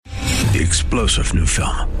The explosive new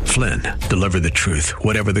film, Flynn, Deliver the Truth,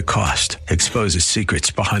 Whatever the Cost, exposes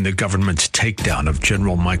secrets behind the government's takedown of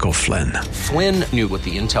General Michael Flynn. Flynn knew what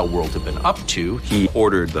the intel world had been up to. He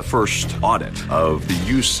ordered the first audit of the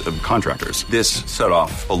use of contractors. This set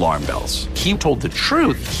off alarm bells. He told the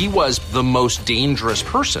truth. He was the most dangerous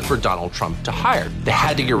person for Donald Trump to hire. They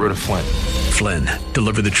had to get rid of Flynn. Flynn,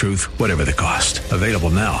 Deliver the Truth, Whatever the Cost. Available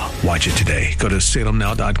now. Watch it today. Go to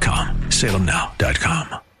salemnow.com.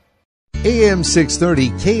 salemnow.com. AM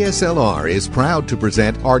 630 KSLR is proud to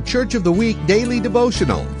present our Church of the Week Daily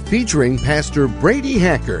Devotional featuring Pastor Brady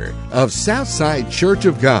Hacker of Southside Church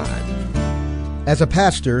of God. As a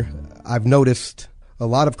pastor, I've noticed a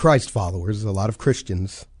lot of Christ followers, a lot of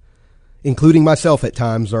Christians, including myself at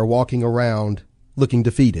times, are walking around looking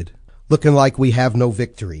defeated, looking like we have no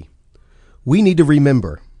victory. We need to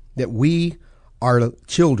remember that we are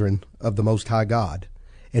children of the Most High God,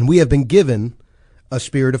 and we have been given a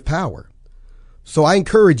spirit of power. So I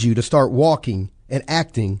encourage you to start walking and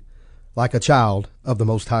acting like a child of the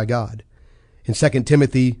Most High God. In 2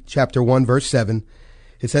 Timothy chapter 1, verse 7,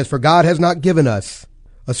 it says, "For God has not given us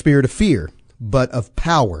a spirit of fear, but of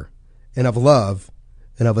power and of love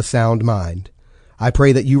and of a sound mind." I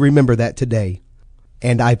pray that you remember that today,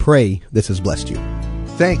 and I pray this has blessed you.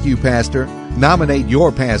 Thank you, Pastor. Nominate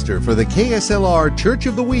your pastor for the KSLR Church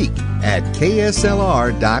of the Week at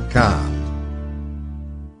kslr.com.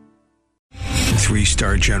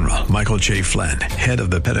 Three-star General Michael J. Flynn, head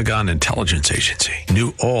of the Pentagon Intelligence Agency,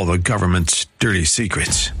 knew all the government's dirty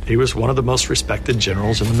secrets. He was one of the most respected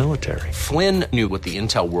generals in the military. Flynn knew what the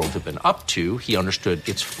intel world had been up to. He understood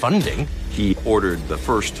its funding. He ordered the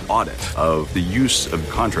first audit of the use of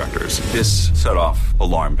contractors. This set off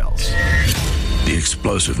alarm bells. The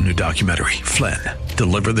explosive new documentary, Flynn,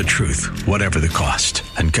 Deliver the Truth, Whatever the Cost,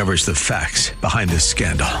 uncovers the facts behind this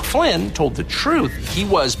scandal. Flynn told the truth. He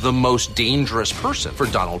was the most dangerous person for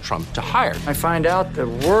Donald Trump to hire. I find out the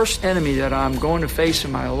worst enemy that I'm going to face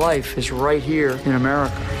in my life is right here in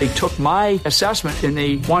America. They took my assessment and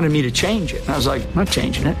they wanted me to change it. And I was like, I'm not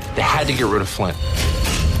changing it. They had to get rid of Flynn.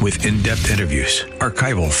 With in-depth interviews,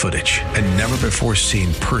 archival footage, and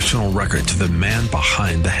never-before-seen personal records of the man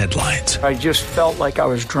behind the headlines. I just felt like I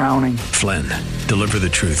was drowning. Flynn, Deliver the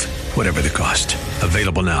Truth, Whatever the Cost.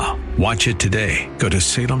 Available now. Watch it today. Go to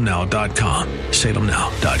salemnow.com.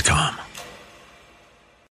 salemnow.com.